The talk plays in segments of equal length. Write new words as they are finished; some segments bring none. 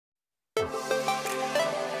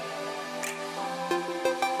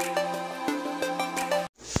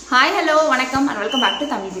Hi, hello, vanakkam and welcome back to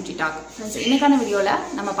Tamil Beauty Talk. Friends, இன்னைக்கான வீடியோல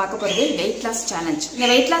நம்ம பார்க்க போறது weight loss challenge. இந்த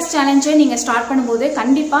weight loss challenge நீங்க ஸ்டார்ட் பண்ணும்போது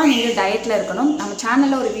கண்டிப்பா நீங்க டயட்ல இருக்கணும். நம்ம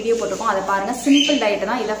சேனல்ல ஒரு வீடியோ போட்டுருக்கோம். அத பாருங்க. சிம்பிள் டயட்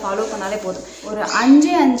தான். இத ஃபாலோ பண்ணாலே போதும். ஒரு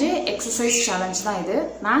 5 எக்சர்சைஸ் சேலஞ்ச் தான் இது.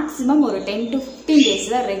 மேக்ஸिमम ஒரு 10 to 15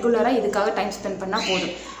 டேஸ்ல ரெகுலரா இதுக்காக டைம் ஸ்பெண்ட் பண்ணா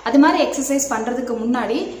போதும். அது மாதிரி எக்சர்சைஸ் பண்றதுக்கு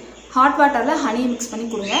முன்னாடி hot waterல honey mix பண்ணி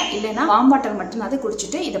குடிங்க இல்லனா warm water மட்டும் அது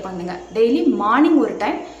குடிச்சிட்டு இத பண்ணுங்க டெய்லி மார்னிங் ஒரு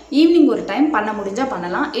டைம் ஈவினிங் ஒரு டைம் பண்ண முடிஞ்சா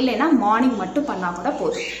பண்ணலாம் இல்லனா மார்னிங் மட்டும் பண்ணா கூட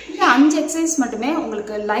போதும் இந்த 5 எக்சர்சைஸ் மட்டுமே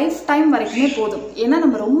உங்களுக்கு லைஃப் டைம் வரைக்குமே போதும் ஏனா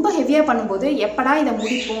நம்ம ரொம்ப ஹெவியா பண்ணும்போது எப்படா இத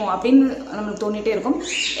முடிப்போம் அப்படினு நமக்கு தோணிட்டே இருக்கும்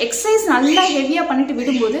எக்சர்சைஸ் நல்லா ஹெவியா பண்ணிட்டு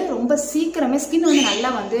விடும்போது ரொம்ப சீக்கிரமே ஸ்கின் வந்து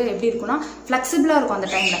நல்லா வந்து எப்படி இருக்கும்னா ஃப்ளெக்சிபிளா இருக்கும்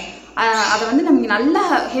அந்த டைம்ல அத வந்து நம்ம நல்லா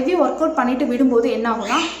ஹெவி வொர்க் அவுட் பண்ணிட்டு விடும்போது என்ன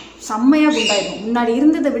ஆகும்னா செம்மையா குண்டாயிரும் முன்னாடி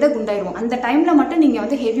இருந்ததை விட குண்டாயிரும் அந்த டைம்ல மட்டும் நீங்க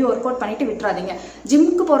வந்து ஹெவி வொர்க் அவுட் பண்ணிட்டு விட்டுறாதீங்க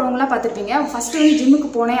ஜிம்முக்கு போறவங்களா பாத்திருப்பீங்க ஃபர்ஸ்ட் வந்து ஜிம்முக்கு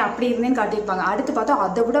போனேன் அப்படி இருந்தேன்னு காட்டியிருப்பாங்க அடுத்து பார்த்தா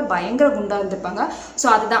அதை விட பயங்கர குண்டா இருந்திருப்பாங்க ஸோ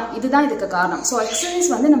இதுதான் இதுக்கு காரணம் ஸோ எக்ஸசைஸ்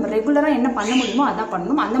வந்து நம்ம ரெகுலரா என்ன பண்ண முடியுமோ அதான்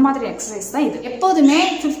பண்ணணும் அந்த மாதிரி எக்ஸசைஸ் தான் இது எப்போதுமே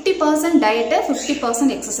 50% டயட்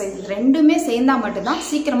 50% எக்ஸசைஸ் ரெண்டுமே சேர்ந்தா மட்டும்தான்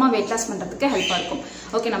சீக்கிரமா வெயிட் லாஸ் பண்றதுக்கு ஹெல்ப்பா இருக்கும்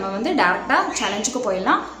ஓகே நம்ம வந்து டைரக்டா சேலஞ்சுக்கு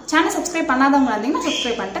போயிடலாம் சேனல் சப்ஸ்கிரைப் பண்ணாதவங்க இருந்தீங்கன்னா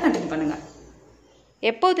சப்ஸ்கிரைப் பண்ணிட்டு கண்டினியூ பண்ணுங்க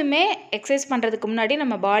எப்போதுமே எக்ஸசைஸ் பண்ணுறதுக்கு முன்னாடி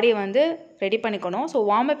நம்ம பாடியை வந்து ரெடி பண்ணிக்கணும் ஸோ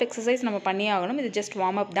வார்ம் அப் எக்ஸசைஸ் நம்ம பண்ணி ஆகணும் இது ஜஸ்ட்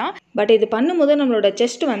வார்ம் அப் தான் பட் இது பண்ணும்போது நம்மளோட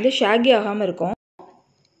செஸ்ட் வந்து ஷாகி ஆகாமல் இருக்கும்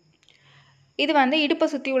இது வந்து இடுப்பை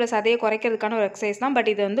சுற்றி உள்ள சதையை குறைக்கிறதுக்கான ஒரு எக்ஸசைஸ் தான்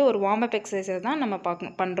பட் இது வந்து ஒரு வார்ம் அப் எக்ஸசைஸ் தான் நம்ம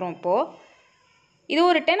பண்ணுறோம் இப்போது இது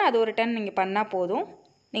ஒரு 10 அது ஒரு 10 நீங்கள் பண்ணால் போதும்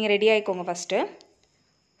நீங்கள் ready ஆகிக்கோங்க first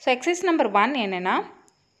so exercise number 1 என்னென்னா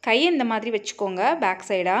கையை இந்த மாதிரி வச்சுக்கோங்க பேக்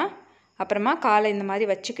சைடாக அப்புறமா காலை இந்த மாதிரி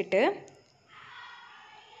வச்சுக்கிட்டு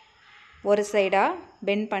ஒரு சைடாக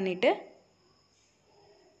பெண்ட் பண்ணிவிட்டு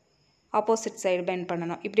ஆப்போசிட் சைடு பெண்ட்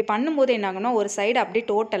பண்ணணும் இப்படி பண்ணும்போது என்ன ஆகும்னா ஒரு சைடு அப்படியே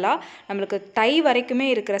டோட்டலாக நம்மளுக்கு தை வரைக்குமே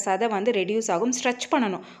இருக்கிற சதை வந்து ரெடியூஸ் ஆகும் ஸ்ட்ரெச்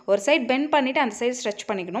பண்ணணும் ஒரு சைடு பெண்ட் பண்ணிவிட்டு அந்த சைடு ஸ்ட்ரெச்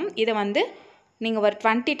பண்ணிக்கணும் இதை வந்து நீங்கள் ஒரு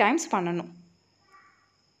 20 டைம்ஸ் பண்ணணும்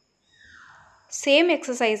சேம்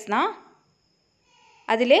எக்ஸசைஸ் தான்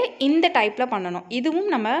அதிலே இந்த டைப்பில் பண்ணணும்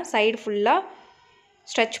இதுவும் நம்ம சைடு ஃபுல்லாக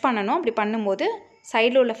ஸ்ட்ரெச் பண்ணணும் அப்படி பண்ணும்போது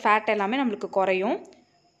சைடில் உள்ள ஃபேட் எல்லாமே நம்மளுக்கு குறையும்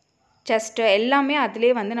செஸ்ட்டு எல்லாமே அதிலே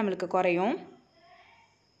வந்து நம்மளுக்கு குறையும்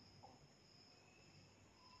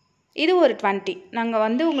இது ஒரு 20 நாங்கள்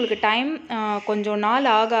வந்து உங்களுக்கு டைம் கொஞ்சம் நாள்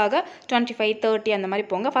ஆக 25-30 அந்த மாதிரி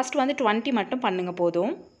போங்க ஃபஸ்ட் வந்து 20 மட்டும் பண்ணுங்கள்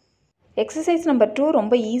போதும் எக்ஸசைஸ் நம்பர் 2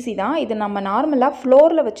 ரொம்ப ஈஸி தான் இது நம்ம நார்மலாக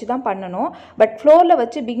ஃப்ளோரில் வச்சு தான் பண்ணணும் பட் ஃப்ளோரில்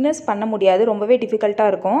வச்சு பிகினர்ஸ் பண்ண முடியாது ரொம்பவே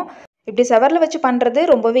டிஃபிகல்ட்டாக இருக்கும் இப்படி செவரில் வச்சு பண்ணுறது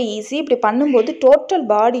ரொம்பவே ஈஸி இப்படி பண்ணும்போது டோட்டல்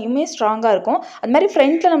பாடியுமே ஸ்ட்ராங்காக இருக்கும் அது மாதிரி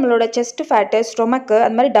ஃப்ரண்ட்டில் நம்மளோட செஸ்ட் ஃபேட்டு ஸ்டொமக்கு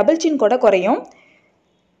அது மாதிரி டபுள் சின் கூட குறையும்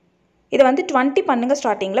இதை வந்து 20 பண்ணுங்கள்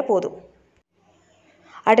ஸ்டார்டிங்கில் போதும்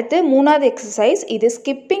அடுத்து 3வது எக்ஸசைஸ் இது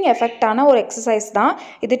ஸ்கிப்பிங் எஃபெக்டான ஒரு எக்ஸசைஸ் தான்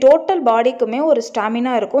இது டோட்டல் பாடிக்குமே ஒரு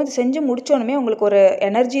ஸ்டாமினா இருக்கும் இது செஞ்சு முடித்தோன்னுமே உங்களுக்கு ஒரு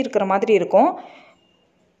எனர்ஜி இருக்கிற மாதிரி இருக்கும்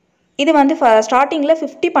இது வந்து ஸ்டார்டிங்கில்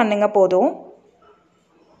 50 பண்ணுங்கள் போதும்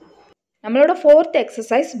நம்மளோட 4th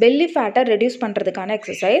எக்ஸசைஸ் பெல்லி ஃபேட்டை ரெடியூஸ் பண்ணுறதுக்கான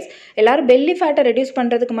எக்ஸசைஸ் எல்லோரும் பெல்லி ஃபேட்டை ரெடியூஸ்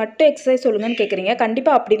பண்ணுறதுக்கு மட்டும் எக்ஸசைஸ் சொல்லுங்கன்னு கேட்குறீங்க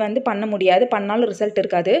கண்டிப்பாக அப்படி வந்து பண்ண முடியாது பண்ணாலும் ரிசல்ட்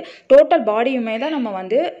இருக்காது டோட்டல் பாடியுமே தான் நம்ம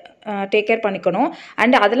வந்து டேக் கேர் பண்ணிக்கணும்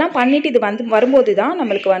அண்ட் அதெல்லாம் பண்ணிவிட்டு இது வந்து வரும்போது தான்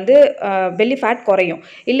நம்மளுக்கு வந்து பெல்லி ஃபேட் குறையும்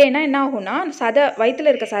இல்லைன்னா என்ன ஆகும்னா சதை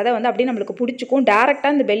வயிற்றில் இருக்க சதை வந்து அப்படியே நம்மளுக்கு பிடிச்சிக்கும்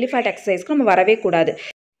டேரெக்டாக இந்த பெல்லி ஃபேட் எக்ஸசைஸ்க்கு நம்ம வரவே கூடாது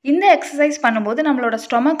இந்த எக்ஸசைஸ் பண்ணும்போது நம்மளோட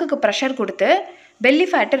ஸ்டொமக்குக்கு ப்ரெஷர் கொடுத்து பெல்லி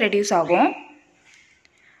ஃபேட்டு ரெடியூஸ் ஆகும்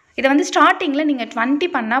இதை வந்து ஸ்டார்டிங்கில் நீங்கள் 20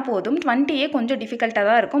 பண்ணால் போதும் 20 கொஞ்சம் டிஃபிகல்ட்டாக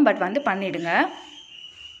தான் இருக்கும் பட் வந்து பண்ணிவிடுங்க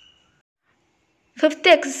 5th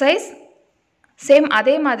எக்ஸசைஸ் சேம்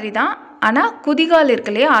அதே மாதிரி தான் ஆனால் குதிகால்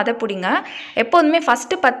இருக்கு இல்லையா அதை பிடிங்க எப்போதுமே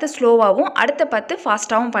ஃபஸ்ட்டு 10 ஸ்லோவாகவும் அடுத்த 10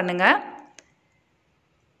 ஃபாஸ்ட்டாகவும் பண்ணுங்கள்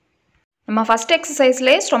நம்ம ஃபஸ்ட்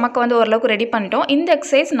எக்ஸசைஸ்லேயே ஸ்டொமக்கை வந்து ஓரளவுக்கு ரெடி பண்ணிட்டோம் இந்த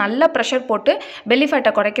எக்ஸசைஸ் நல்லா ப்ரெஷர் போட்டு பெல்லி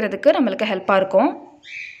ஃபேட்டை குறைக்கிறதுக்கு நம்மளுக்கு ஹெல்ப்பாக இருக்கும்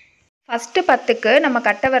ஃபஸ்ட்டு 10க்கு நம்ம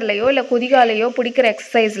கட்டவரலையோ இல்லை குதிகாலையோ பிடிக்கிற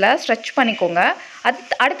எக்ஸசைஸில் ஸ்ட்ரெச் பண்ணிக்கோங்க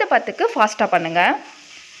அடுத்த 10க்கு ஃபாஸ்ட்டாக பண்ணுங்கள்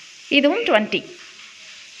இதுவும் 20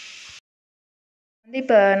 வந்து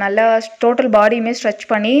இப்போ நல்லா டோட்டல் பாடியுமே ஸ்ட்ரெச்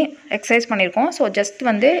பண்ணி எக்ஸசைஸ் பண்ணியிருக்கோம் ஸோ ஜஸ்ட்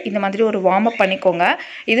வந்து இந்த மாதிரி ஒரு வார்ம் அப் பண்ணிக்கோங்க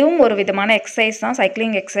இதுவும் ஒரு விதமான எக்ஸசைஸ் தான்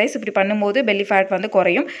சைக்கிளிங் எக்ஸசைஸ் இப்படி பண்ணும்போது பெல்லி ஃபேட் வந்து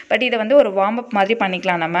குறையும் பட் இதை வந்து ஒரு வார்ம் அப் மாதிரி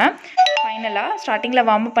பண்ணிக்கலாம் நம்ம ஃபைனலாக ஸ்டார்டிங்கில்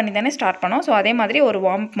வார்ம் அப் பண்ணி தானே ஸ்டார்ட் பண்ணோம் ஸோ அதே மாதிரி ஒரு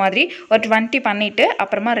வார்ம் அப் மாதிரி ஒரு 20 பண்ணிவிட்டு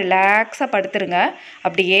அப்புறமா ரிலாக்ஸாக படுத்துருங்க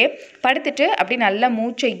அப்படியே படுத்துட்டு அப்படி நல்லா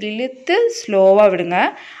மூச்சை இழுத்து ஸ்லோவாக விடுங்க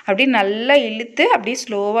அப்படி நல்லா இழுத்து அப்படியே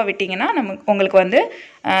ஸ்லோவாக விட்டிங்கன்னா உங்களுக்கு வந்து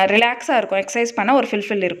ரிலாக்ஸாக இருக்கும் எக்ஸசைஸ் பண்ண ஒரு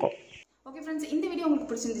ஃபில்ஃபில் இருக்கும் ஓகே ஃப்ரெண்ட்ஸ் இந்த வீடியோ உங்களுக்கு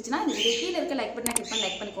பிடிச்சிருந்துச்சுன்னா இந்த வீடியோ கீழே இருக்க லைக் பட்டனை கிளிக் பண்ணி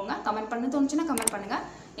லைக் பண்ணிக்கோங்க கமெண்ட் பண்ண தோணுச்சுன்னா கமெண்ட் பண்ணுங்கள்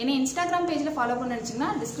என்ன இன்ஸ்டாகிராம் பேஜில் ஃபாலோ பண்ண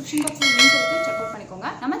நினச்சிங்கன்னா டிஸ்கிரிப்ஷன் பாக்ஸில் லிங்க் இருக்குது செக் அவுட் பண்ணிக்கோங்க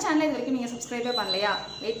பண்ணிக்கோங்க. நம்ம சேனலை இது வரைக்கும் நீங்க சப்ஸ்கிரைபே பண்ணலையா,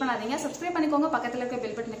 வெயிட் பண்ணாதீங்க, சப்ஸ்கிரைப் பண்ணிக்கோங்க. பக்கத்துல இருக்க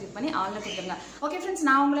பெல் பட்டனை கிளிக் பண்ணி ஆல்ல கொடுத்துருங்க. ஓகே ஃப்ரெண்ட்ஸ்,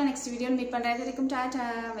 நான் உங்களை நெக்ஸ்ட் வீடியோவில் மீட் பண்றேன். இது வரைக்கும் டாடா,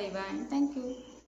 பை பை, தேங்க்யூ.